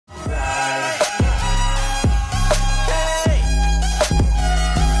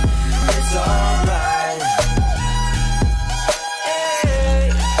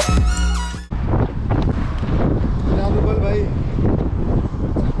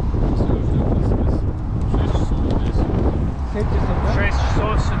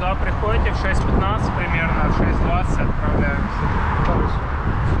Сюда приходите в 6:15 примерно, в 6:20 отправляемся.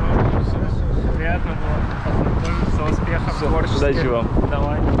 Все. Приятно было познакомиться, успехов в творчестве. Удачи вам.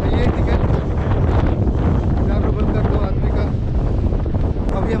 Давай. ये टिकट 4 रुपये का 2 आदमी का।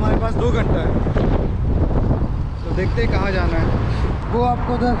 अभी हमारे पास 2 घंटा है, तो देखते हैं कहाँ जाना है। वो आपको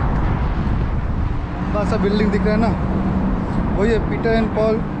उधर लंबा सा बिल्डिंग दिख रहा है ना, वही है पीटर एंड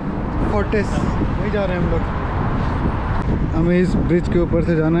पॉल फोर्टेस, वहीं जा रहे हैं हम लोग। हमें इस ब्रिज के ऊपर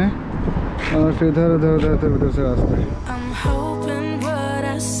से जाना है और फिर इधर उधर उधर उधर उधर से रास्ता है।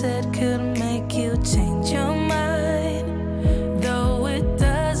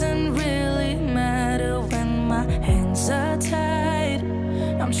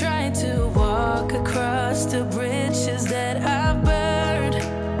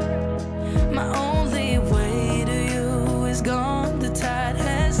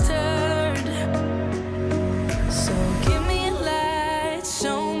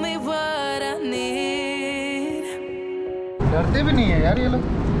 डरते भी नहीं है यार ये लोग,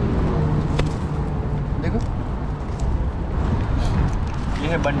 देखो। ये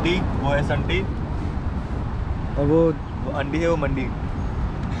है बंटी, वो है संटी, और वो अंडी है, वो मंडी।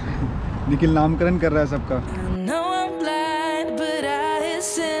 निखिल नामकरण कर रहा है सबका।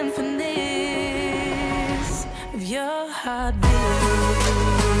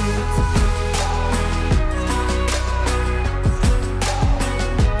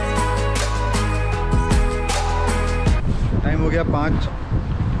 टाइम हो गया 5,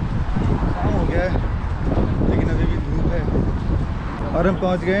 शाम हो गया है, लेकिन अभी भी धूप है और हम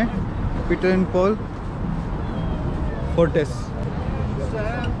पहुंच गए पीटर एंड पॉल फोर्टेस।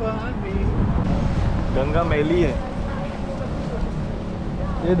 गंगा मैली है।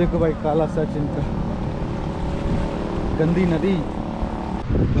 ये देखो भाई, काला सच इनका, गंदी नदी।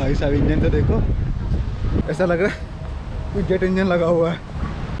 भाई साहब इंजन तो देखो, ऐसा लग रहा है कोई जेट इंजन लगा हुआ है।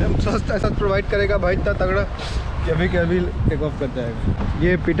 हम सस्ता ऐसा प्रोवाइड करेगा भाई, इतना तगड़ा कि अभी के अभी टेक ऑफ कर जाएगा।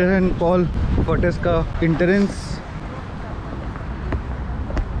 ये पीटर एंड पॉल फोर्टेस का एंट्रेंस।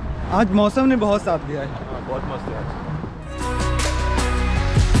 आज मौसम ने बहुत साथ दिया है। बहुत मस्त है।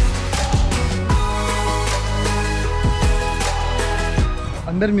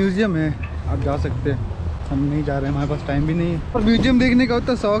 अंदर म्यूजियम है, आप जा सकते हैं। हम नहीं जा रहे हैं, हमारे पास टाइम भी नहीं है और म्यूजियम देखने का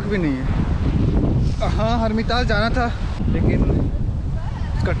उतना शौक भी नहीं है। हाँ, हरमिताज जाना था लेकिन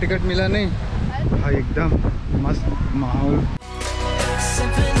उसका टिकट मिला नहीं। भाई एकदम मस्त माहौल।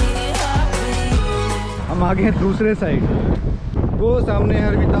 हम आ गए दूसरे साइड, वो सामने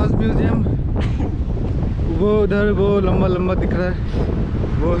हरमिताज म्यूजियम, वो उधर वो लंबा लंबा दिख रहा है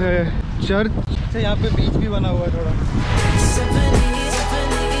वो है चर्च। यहाँ पे बीच भी बना हुआ है थोड़ा।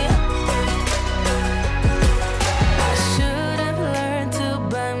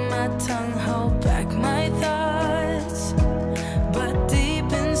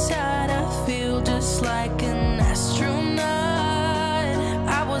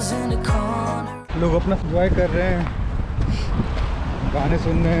 लोग अपना एंजॉय कर रहे हैं, गाने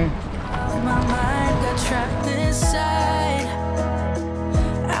सुन रहे हैं।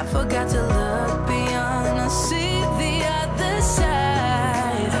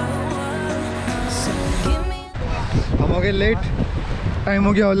 हम हो गए लेट, टाइम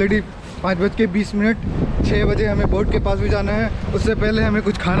हो गया ऑलरेडी 5:20। 6 बजे हमें बोट के पास भी जाना है, उससे पहले हमें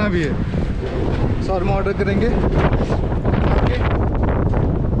कुछ खाना भी है। शॉर्मा ऑर्डर करेंगे,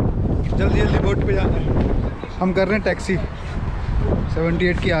 जल्दी जल्दी बोट पे जाना है। हम कर रहे हैं टैक्सी,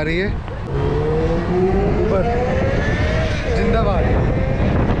 78 की आ रही है ऊपर। जिंदाबाद।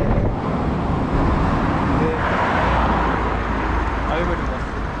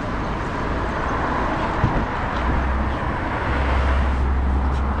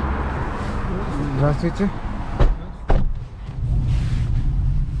 Здравствуйте.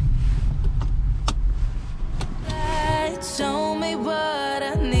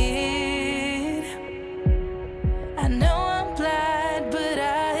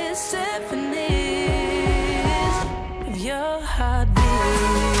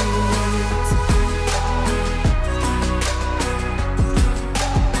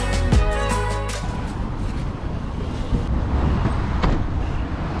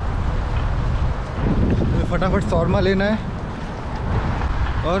 फटाफट शॉर्मा लेना है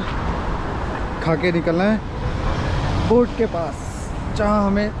और खा के निकलना है बोट के पास, जहाँ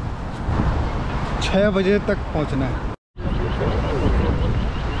हमें 6 बजे तक पहुँचना है।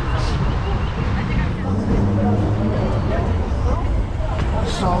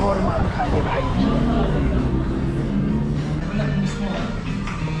 शॉर्मा खाएंगे भाई।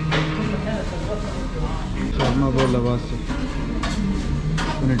 शॉर्मा बोल आवाज से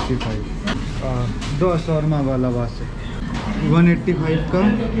 25 2 शॉर्मा वाला आवाज से। 185 का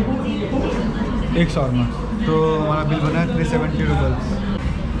एक शॉर्मा, तो हमारा बिल बना है 370 रुपीज़।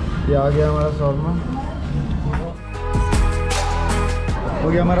 ये आ गया हमारा शॉर्मा, हो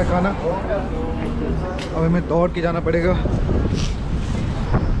गया हमारा खाना। अब हमें दौड़ के जाना पड़ेगा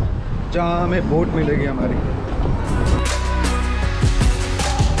जहाँ हमें बोट मिलेगी हमारी।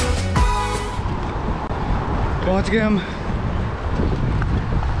 पहुँच गए हम,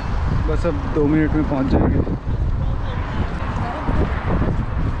 बस अब 2 मिनट में पहुँच जाएंगे।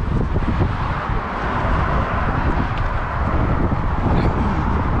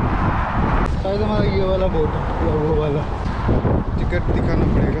 शायद हमारा ये वाला बोट या वो वाला, टिकट दिखाना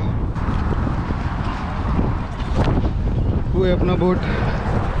पड़ेगा। वो है अपना बोट।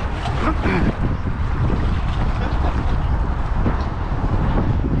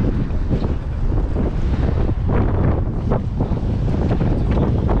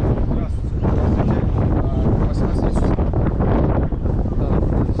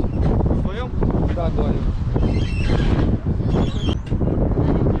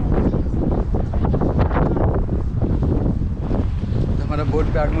 हमारा बोट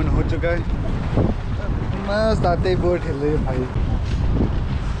पे आगमन हो चुका है। मस्त आते ही बोट हिल रही है भाई।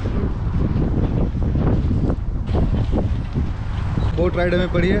 बोट राइड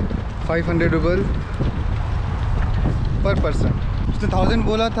हमें पड़ी है 500 रुपीज़ पर पर्सन। उसने 1000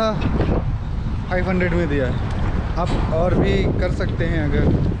 बोला था, 500 में दिया है। आप और भी कर सकते हैं, अगर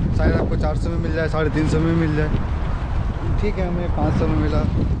शायद आपको 400 में मिल जाए, 350 में मिल जाए। ठीक है, हमें 500 में मिला।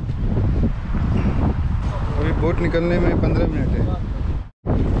 अभी बोट निकलने में 15 मिनट है।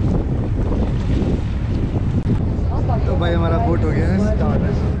 तो भाई हमारा बोट हो गया है start.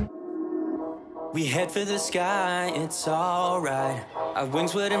 We head for the sky, it's alright. Our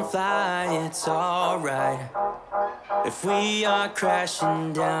wings wouldn't fly, it's alright. If we are crashing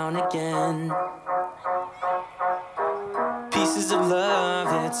down again, pieces of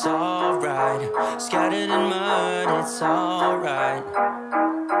love, it's alright. Scattered in mud, it's alright.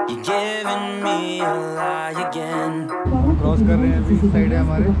 You're giving me a lie again. Cross कर रहे हैं, अभी side है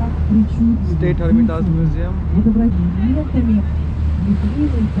हमारे state हर्मिटाज museum,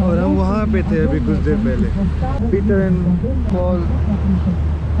 और हम वहाँ पे थे अभी कुछ देर पहले। Peter and Paul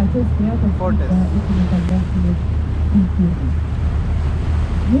फोर्टेस।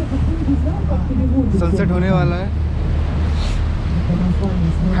 सनसेट होने वाला है,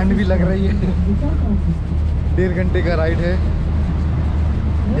 ठंड भी लग रही है। 1.5 घंटे का राइड है,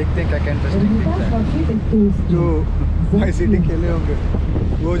 देखते हैं क्या क्या इंटरेस्टिंग दिखता है। जो वाई सिटी खेले होंगे,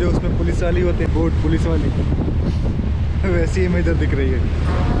 वो जो उसमें पुलिस वाली होती है, बोट पुलिस वाली, वैसी ही इधर दिख रही है।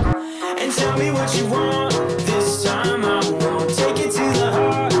 And tell me what you want, this time I won't take it to the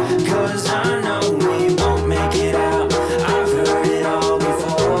heart, 'cause I know we won't make it out. I've heard it all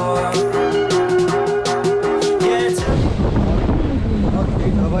before. Yeah, बहुत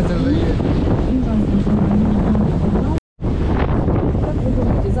तेज हवा चल रही है।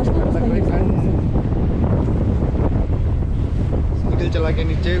 साइकिल चला के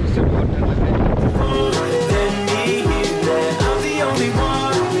नीचे, उससे बहुत ठंड लग रही है। then me, that I'm the only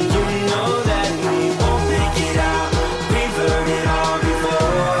one. You know that we won't make it out. We've heard it all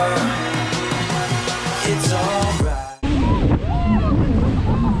before. It's alright.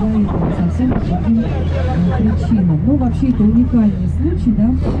 Совсем по другим причинам. Ну, вообще, это уникальный случай, да?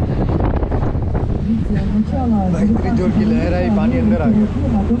 Видите, начало... इतनी जोर की लहर आई, पानी अंदर आ गया।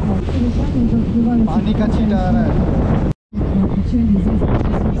 पानी का छींटा आ रहा है।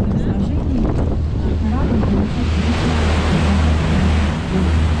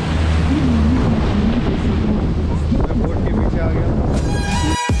 बोट के पीछे आ गया।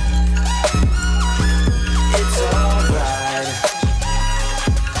 It's alright.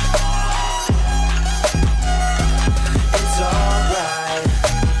 It's alright.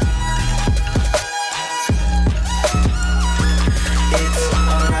 It's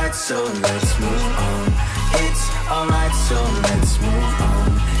alright, so let's move on. It's alright, so let's move on.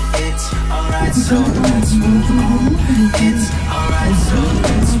 It's alright, so let's move on. It's alright, so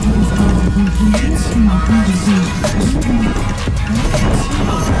let's move on. It's alright, so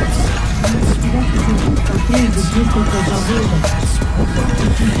let's move on. It's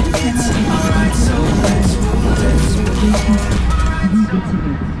alright, so let's move on. It's alright, so let's move on.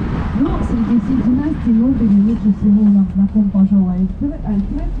 Но среди всех династий Нобель лучше всего нам знаком, пожалуй,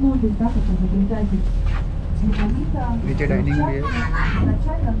 Альфред Нобель, так, это изобретатель динамита. नीचे dining भी है।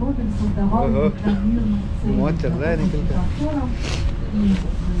 Изначально Нобель создавал программированную цель. बहुत चल रहा है निकल कर। И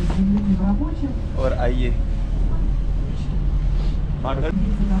земным рабочим, और आइए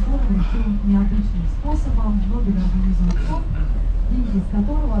из-за которого решил необычным способом Нобель организовал фонд, деньги из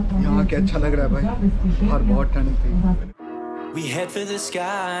которого यहाँ क्या अच्छा लग रहा है भाई, बाहर बहुत ठंड थी। We head for the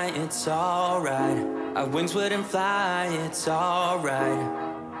sky, it's alright. Our wings wouldn't fly, it's alright.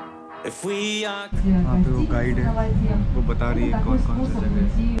 If we are... वहाँ पे वो गाइड है, वो बता रही है कौन कौन सी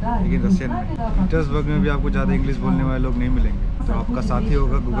जगह है, लेकिन रशियन में। पीटर्सबर्ग में भी आपको ज़्यादा इंग्लिश बोलने वाले लोग नहीं मिलेंगे, तो आपका साथी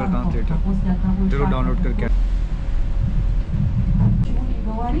होगा गूगल ट्रांसलेटर, जरूर डाउनलोड करके।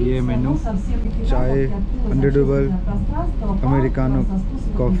 ये मेनू, चाय 100 रूबल, अमेरिकानो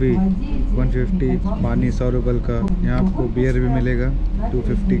कॉफ़ी 150, पानी 100 रूबल का। यहाँ आपको बियर भी मिलेगा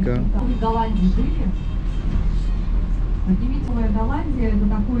 250 का।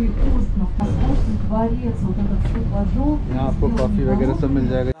 यहाँ आपको कॉफ़ी वगैरह सब मिल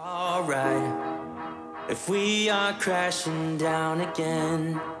जाएगा। If we are crashing down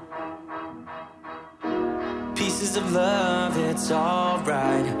again, pieces of love, it's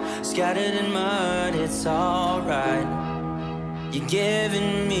alright. Scattered in mud, it's alright. You're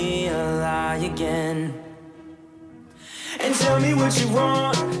giving me a lie again. And tell me what you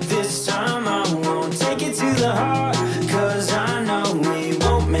want, this time I won't take it to the heart. Cause I know we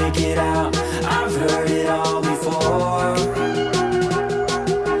won't make it out. I've heard it all before.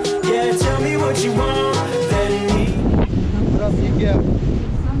 Yeah, tell me what you want, let me.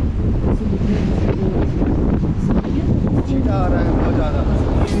 चीटा आ रहा है बहुत ज़्यादा।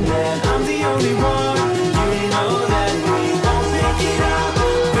 I'm the only one, you know that we won't make it out.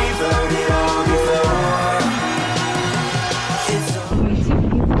 We've heard it all before. It's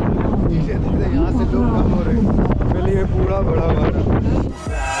यहाँ से लोग कम हो रहे हैं, पहले ये पूरा बड़ा हुआ था।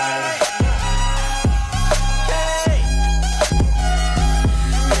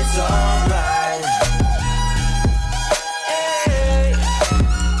 It's alright.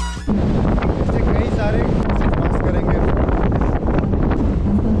 ऐसे कई सारे पास करेंगे।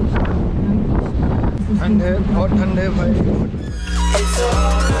 ठंड है, बहुत ठंड है भाई। It's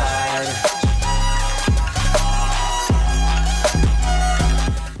alright.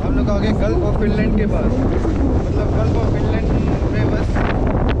 हम लोग आ गए गल्फ ऑफ फिनलैंड के पास, मतलब गल्फ ऑफ फिनलैंड में बस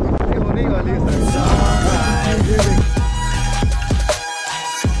ये होने ही वाली है sir.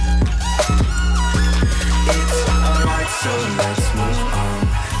 It's alright, so let's move on.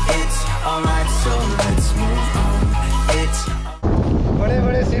 It's alright, so let's move on. It's बड़े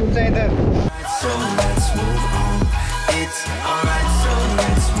बड़े शिप्स हैं इधर। so let's move on. It's alright, so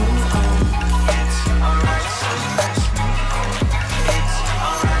let's move on. It's alright, so let's move on. It's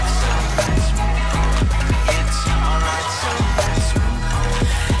alright, so let's move on. It's alright, so let's move on.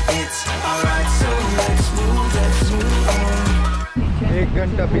 It's alright, so let's move on. 1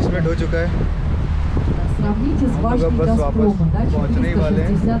 घंटा 20 minute हो चुका है। Сравните с हम लोग башней अब बस वापस Газпрома. Дальше पहुंचने ही वाले हैं।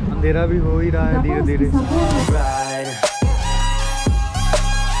 360. अंधेरा भी हो ही रहा है धीरे धीरे। Right.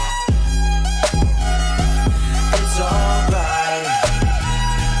 It's alright.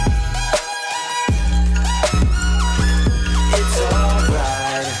 It's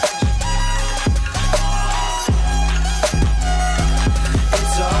alright.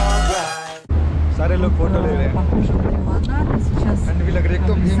 It's alright. सारे लोग फोटो ले रहे हैं। Похоже на лимонад, и сейчас ठंड भी लग रही है, एक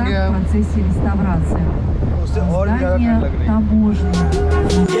तो भींगे в हम, процессе реставрации. उससे और भी ज़्यादा ठंड लग रही है। Таможня.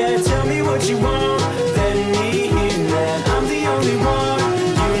 Yeah, tell me what you want, let me hear that. I'm the only one,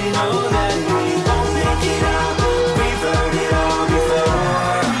 you know that we won't make it out. We've heard it all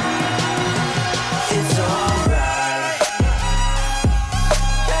before. It's alright.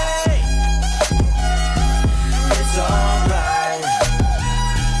 Hey. It's alright.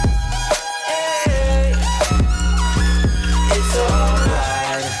 Hey. It's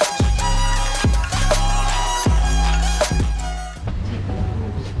alright.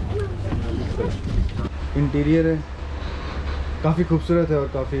 Interior है, काफ़ी खूबसूरत है और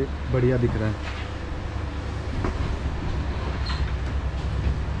काफ़ी बढ़िया दिख रहा है।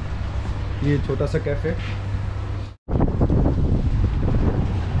 ये छोटा सा कैफ़े,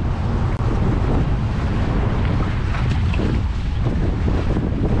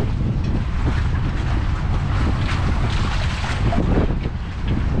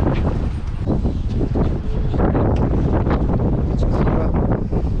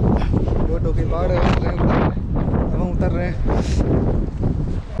 बोटों के बाहर हम उतर रहे हैं।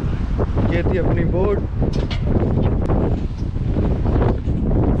 ये थी अपनी boat.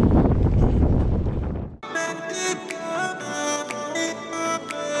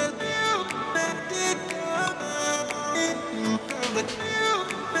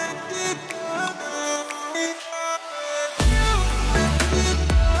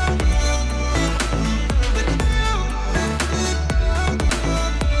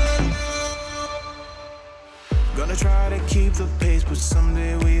 Gonna try to keep the pace, but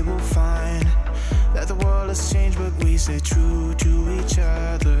someday we will find that the world has changed, but we stay true to each